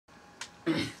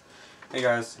Hey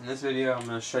guys, in this video I'm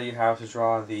going to show you how to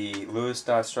draw the Lewis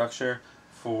dot structure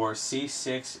for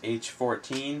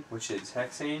C6H14, which is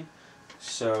hexane.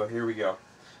 So here we go.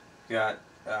 We got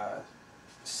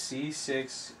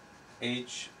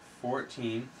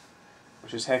C6H14,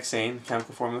 which is hexane,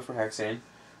 chemical formula for hexane.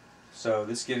 So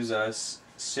this gives us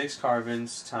 6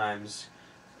 carbons times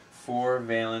 4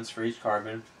 valence for each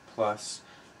carbon plus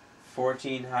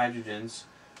 14 hydrogens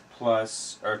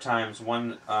plus or times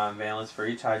 1 valence for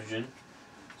each hydrogen.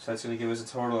 So that's going to give us a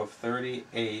total of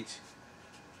 38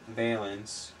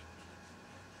 valence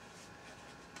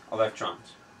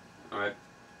electrons. Alright.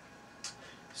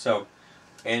 So,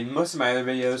 in most of my other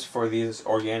videos for these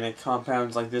organic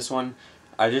compounds like this one,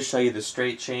 I just show you the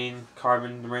straight chain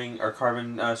carbon ring or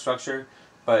carbon structure.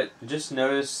 But just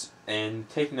notice and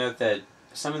take note that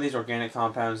some of these organic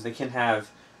compounds, they can have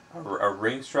a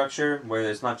ring structure where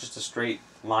it's not just a straight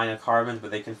line of carbons,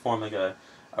 but they can form like a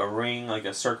ring, like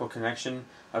a circle connection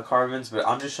of carbons. But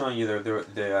I'm just showing you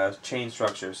the chain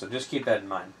structure, so just keep that in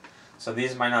mind. So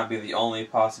these might not be the only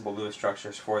possible Lewis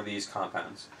structures for these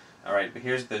compounds. Alright, but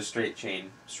here's the straight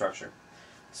chain structure.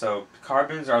 So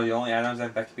carbons are the only atoms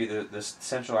that could be the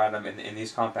central atom in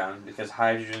these compounds, because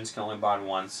hydrogens can only bond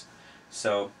once.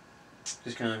 So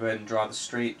just going to go ahead and draw the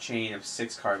straight chain of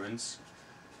 6 carbons.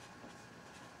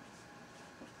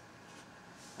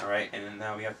 Alright, and then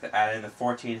now we have to add in the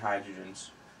 14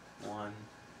 hydrogens. 1,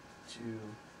 2,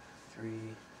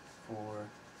 3, 4,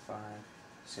 5,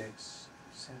 6,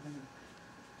 7.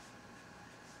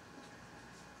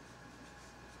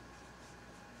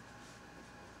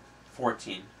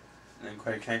 14. And then go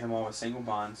ahead and connect them all with single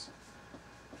bonds,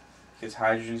 because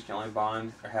hydrogens can only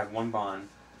bond or have 1 bond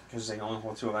because they can only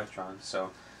hold 2 electrons. So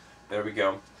there we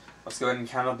go. Let's go ahead and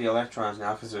count out the electrons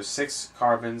now, because there's 6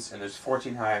 carbons and there's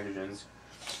 14 hydrogens.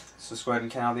 So let's go ahead and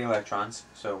count out the electrons.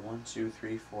 So 1, 2,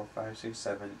 3, 4, 5, 6,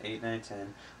 7, 8, 9,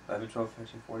 10, 11, 12,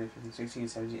 13, 14, 15, 16,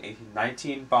 17, 18,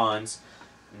 19 bonds.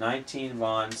 19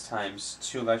 bonds times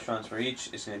 2 electrons for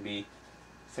each is going to be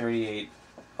 38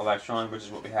 electrons, which is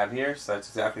what we have here. So that's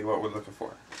exactly what we're looking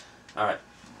for. Alright.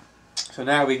 So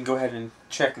now we can go ahead and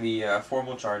check the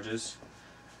formal charges,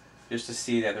 just to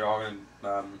see that they're all going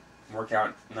to work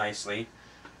out nicely.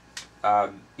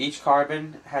 Each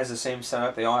carbon has the same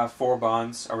setup. They all have 4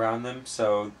 bonds around them,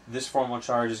 so this formal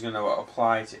charge is going to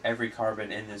apply to every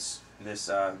carbon in this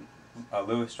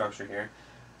Lewis structure here.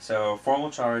 So formal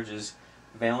charge is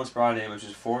valence brought in, which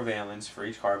is 4 valence for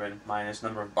each carbon, minus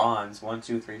number of bonds, 1,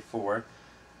 2, 3, 4.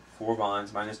 4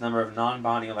 bonds, minus number of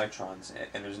non-bonding electrons,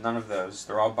 and there's none of those.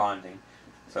 They're all bonding,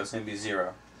 so it's going to be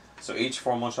 0. So each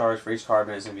formal charge for each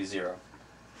carbon is going to be 0.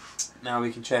 Now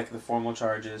we can check the formal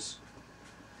charges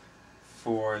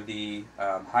for the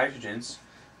hydrogens,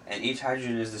 and each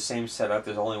hydrogen is the same setup.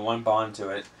 There's only 1 bond to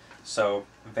it. So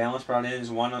valence brought in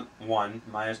is 1,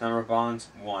 minus number of bonds,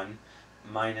 1,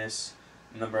 minus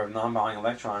number of non-bonding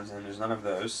electrons, and there's none of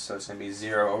those, so it's going to be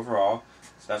 0 overall.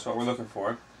 So that's what we're looking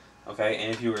for. Okay,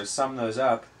 and if you were to sum those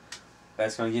up,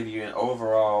 that's going to give you an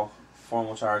overall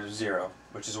formal charge of 0,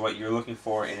 which is what you're looking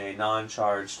for in a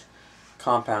non-charged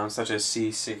compound such as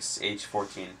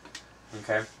C6H14.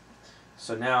 Okay,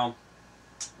 so now,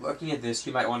 looking at this,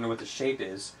 you might wonder what the shape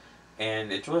is,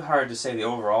 and it's really hard to say the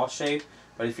overall shape,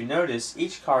 but if you notice,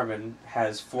 each carbon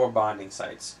has 4 bonding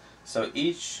sites. So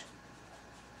each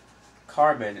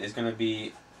carbon is going to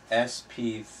be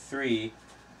sp3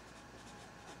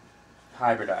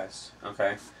 hybridized,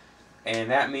 okay? And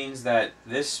that means that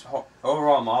this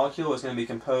overall molecule is going to be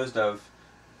composed of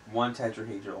 1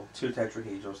 tetrahedral, 2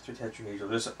 tetrahedrals, 3 tetrahedrals.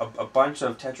 There's a bunch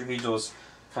of tetrahedrals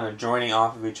kind of joining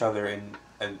off of each other in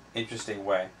an interesting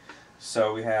way.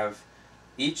 So we have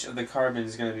each of the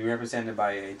carbons is going to be represented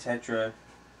by a tetra,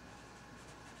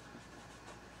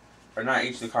 or not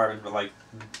each of the carbons, but like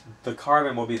the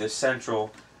carbon will be the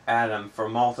central atom for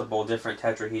multiple different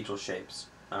tetrahedral shapes.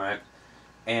 Alright?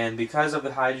 And because of the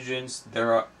hydrogens,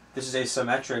 this is a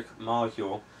symmetric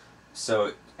molecule,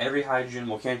 so every hydrogen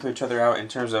will cancel each other out in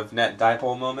terms of net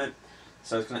dipole moment,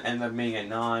 so it's going to end up being a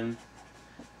non-polar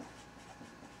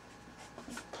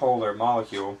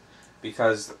molecule,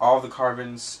 because all the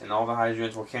carbons and all the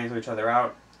hydrogens will cancel each other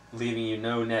out, leaving you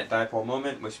no net dipole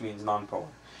moment, which means non-polar.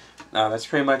 That's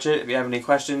pretty much it. If you have any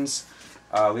questions,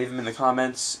 leave them in the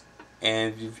comments.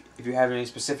 And if you have any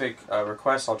specific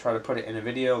requests, I'll try to put it in a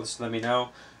video. Just let me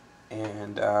know.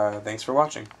 And thanks for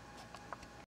watching.